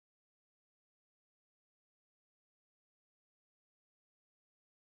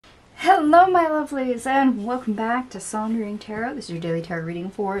Hello my lovelies and welcome back to Sondering Tarot. This is your daily tarot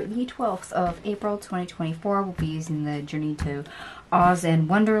reading for the 12th of April 2024. We'll be using the Journey to Oz and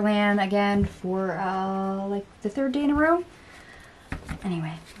Wonderland again for like the third day in a row.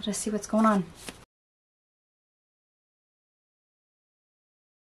 Anyway, we'll just see what's going on.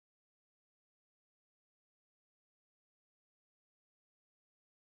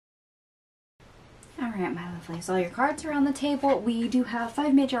 Alright my lovelies, all your cards are on the table. We do have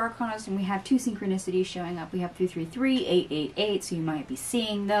 5 major arcanas and we have 2 synchronicities showing up. We have 333, 888, so you might be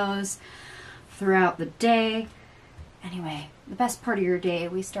seeing those throughout the day. Anyway, the best part of your day,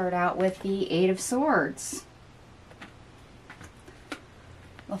 we start out with the 8 of Swords,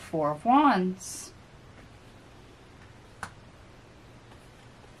 the 4 of Wands,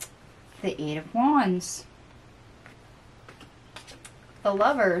 the 8 of Wands, the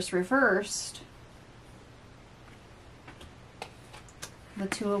Lovers reversed, the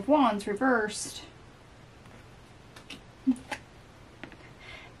 2 of Wands reversed,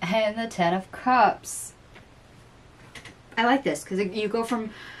 and the 10 of Cups. I like this because you go from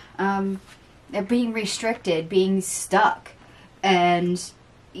being restricted, being stuck, and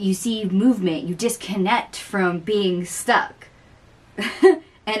you see movement, you disconnect from being stuck. And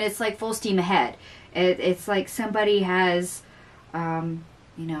it's like full steam ahead. It's like somebody has, you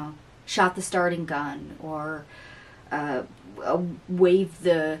know, shot the starting gun or waved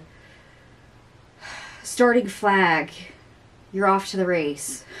the starting flag. You're off to the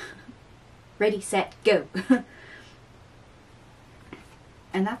race. Ready, set, go.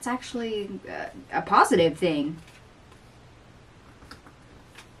 And that's actually a positive thing.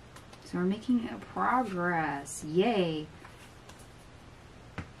 So we're making progress. Yay.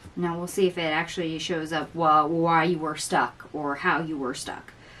 Now we'll see if it actually shows up why you were stuck or how you were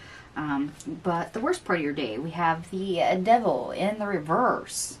stuck. But the worst part of your day, we have the Devil in the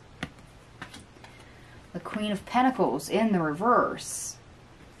reverse. The Queen of Pentacles in the reverse.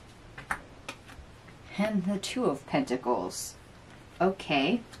 And the 2 of Pentacles.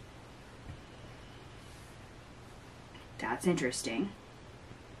 Okay. That's interesting.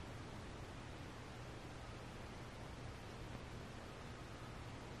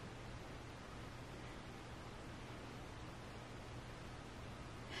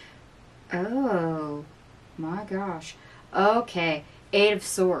 Oh my gosh. Okay. 8 of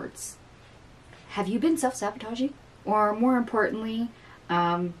Swords. Have you been self-sabotaging? Or more importantly,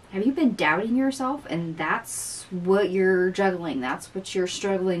 have you been doubting yourself? And that's what you're juggling. That's what you're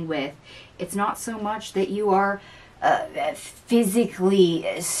struggling with. It's not so much that you are physically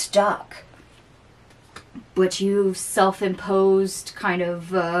stuck, but you've self-imposed kind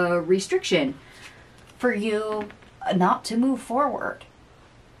of restriction for you not to move forward,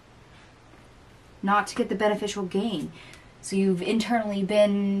 not to get the beneficial gain. So you've internally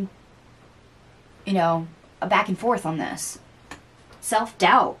been, you know, back and forth on this.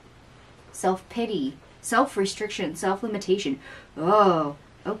 Self-doubt, self-pity, self-restriction, self-limitation. Oh,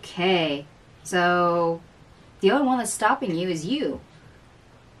 okay. So the only one that's stopping you is you.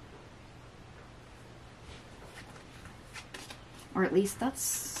 Or at least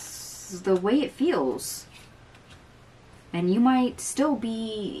that's the way it feels. And you might still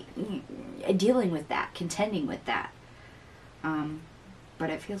be dealing with that, contending with that. But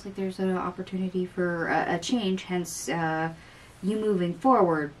it feels like there's an opportunity for a change, hence you moving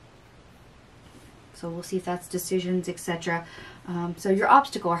forward. So we'll see if that's decisions, etc. So your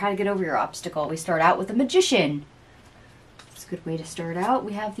obstacle, or how to get over your obstacle. We start out with the Magician. It's a good way to start out.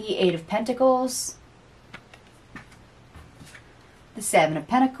 We have the 8 of Pentacles, the 7 of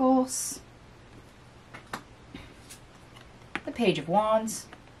Pentacles, the Page of Wands,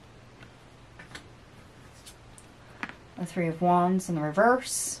 the 3 of Wands in the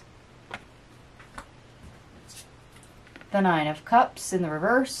reverse, the 9 of Cups in the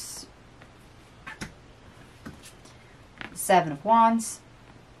reverse, the 7 of Wands,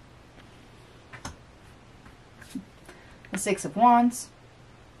 the 6 of Wands,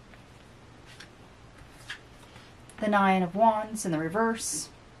 the 9 of Wands in the reverse,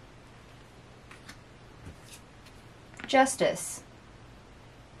 Justice,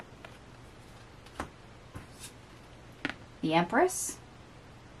 the Empress,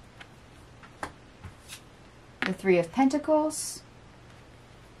 the 3 of Pentacles,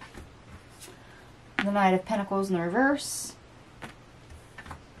 the Knight of Pentacles in the reverse,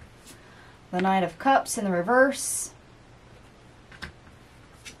 the Knight of Cups in the reverse,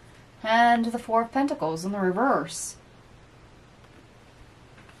 and the 4 of Pentacles in the reverse.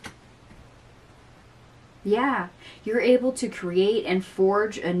 Yeah, you're able to create and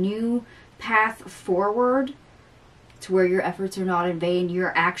forge a new path forward to where your efforts are not in vain.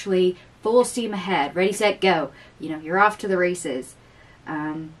 You're actually full steam ahead, ready, set, go. You know, you're off to the races.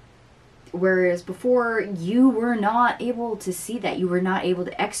 Whereas before, you were not able to see that. You were not able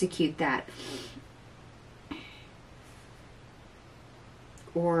to execute that.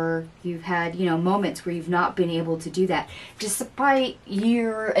 Or you've had, you know, moments where you've not been able to do that, despite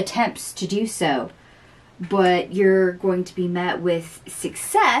your attempts to do so. But you're going to be met with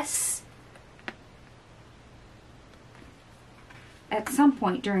success at some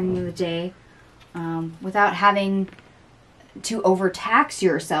point during the day, without having to overtax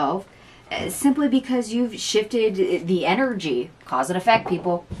yourself, simply because you've shifted the energy. Cause and effect,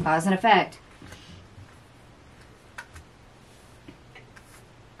 people. Cause and effect.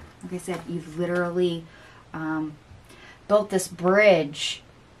 Like I said, you've literally built this bridge,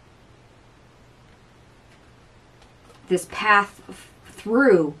 this path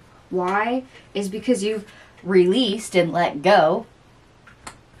through. Why? Is because you've released and let go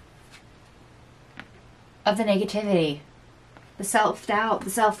of the negativity, the self-doubt,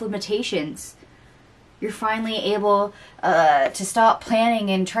 the self-limitations. You're finally able to stop planning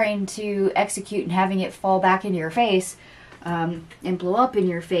and trying to execute and having it fall back into your face and blow up in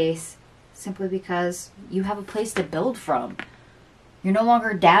your face, simply because you have a place to build from. You're no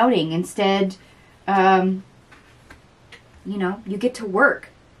longer doubting. Instead, you know, you get to work.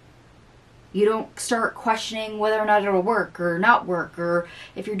 You don't start questioning whether or not it'll work or not work, or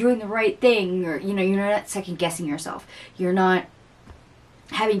if you're doing the right thing, or, you know, you're not second guessing yourself. You're not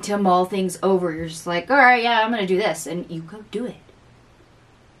having to mull things over. You're just like, all right, yeah, I'm going to do this. And you go do it.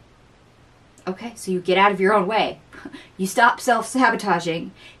 Okay, so you get out of your own way. You stop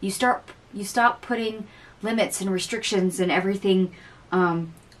self-sabotaging. You stop putting limits and restrictions and everything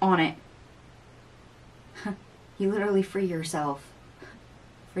on it. You literally free yourself.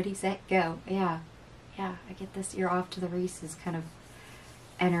 Ready, set, go. Yeah, I get this. You're off to the races kind of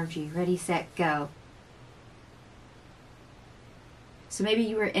energy. Ready, set, go. So maybe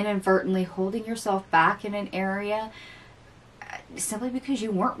you were inadvertently holding yourself back in an area simply because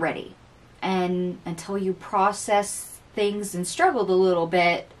you weren't ready. And until you process things and struggled a little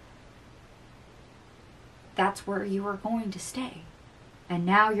bit, that's where you were going to stay. And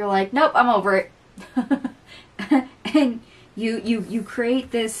now you're like, nope, I'm over it. And you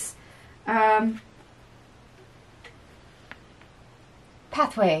create this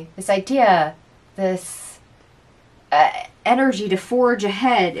pathway, this idea, this energy to forge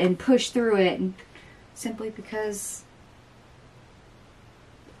ahead and push through it, and simply because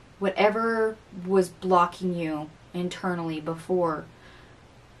whatever was blocking you internally before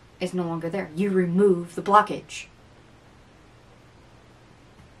is no longer there. You remove the blockage.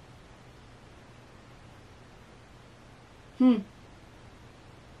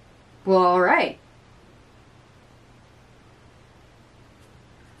 Well, all right.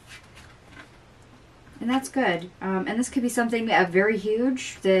 And that's good. And this could be something very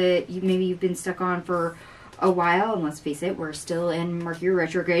huge that maybe you've been stuck on for a while. And let's face it, we're still in Mercury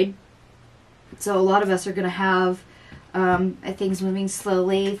retrograde. So a lot of us are going to have things moving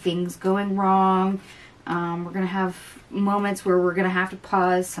slowly, things going wrong. We're going to have moments where we're going to have to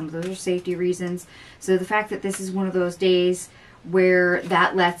pause. Some of those are safety reasons. So the fact that this is one of those days where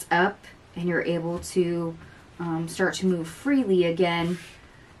that lets up and you're able to start to move freely again,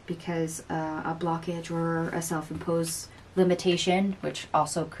 because a blockage or a self-imposed limitation, which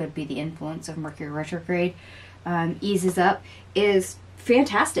also could be the influence of Mercury retrograde, eases up, is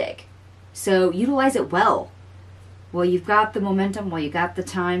fantastic. So utilize it well. While you've got the momentum, while you got the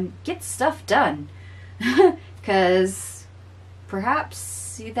time, get stuff done. Because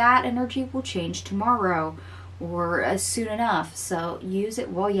perhaps that energy will change tomorrow or soon enough. So use it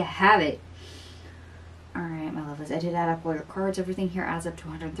while you have it. Alright, my lovelies, I did add up all your cards. Everything here adds up to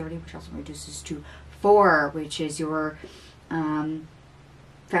 130, which also reduces to 4, which is your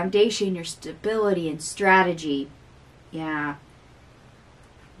foundation, your stability, and strategy. Yeah.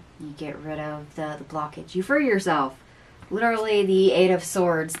 You get rid of the blockage. You free yourself. Literally the 8 of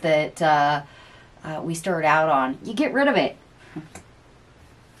Swords that we started out on. You get rid of it.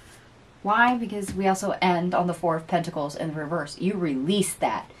 Why? Because we also end on the 4 of Pentacles in reverse. You release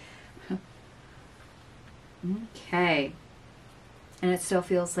that. Okay. And it still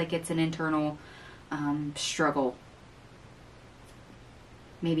feels like it's an internal struggle.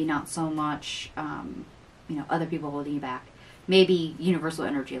 Maybe not so much, other people holding you back. Maybe universal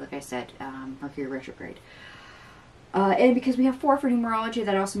energy, like I said, Mercury retrograde. And because we have 4 for numerology,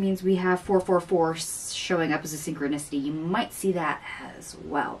 that also means we have 444 showing up as a synchronicity. You might see that as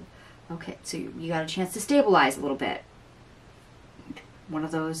well. Okay, so you got a chance to stabilize a little bit. One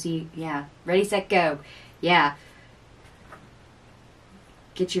of those, yeah. Ready, set, go. Yeah.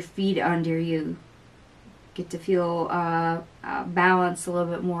 get your feet under you, get to feel balanced a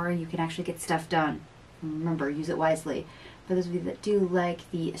little bit more, and you can actually get stuff done. Remember, use it wisely. For those of you that do like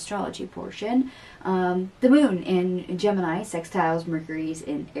the astrology portion, the moon in Gemini sextiles Mercury's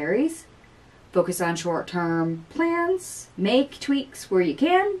in Aries. Focus on short-term plans, make tweaks where you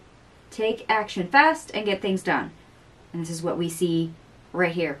can, take action fast, and get things done. And this is what we see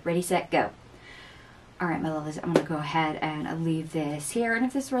right here. Ready, set, go. Alright, my lovelies, I'm going to go ahead and leave this here. And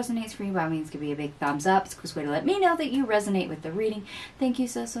if this resonates for you, by all means, give me a big thumbs up. It's a quick way to let me know that you resonate with the reading. Thank you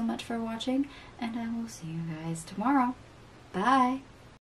so much for watching, and I will see you guys tomorrow. Bye.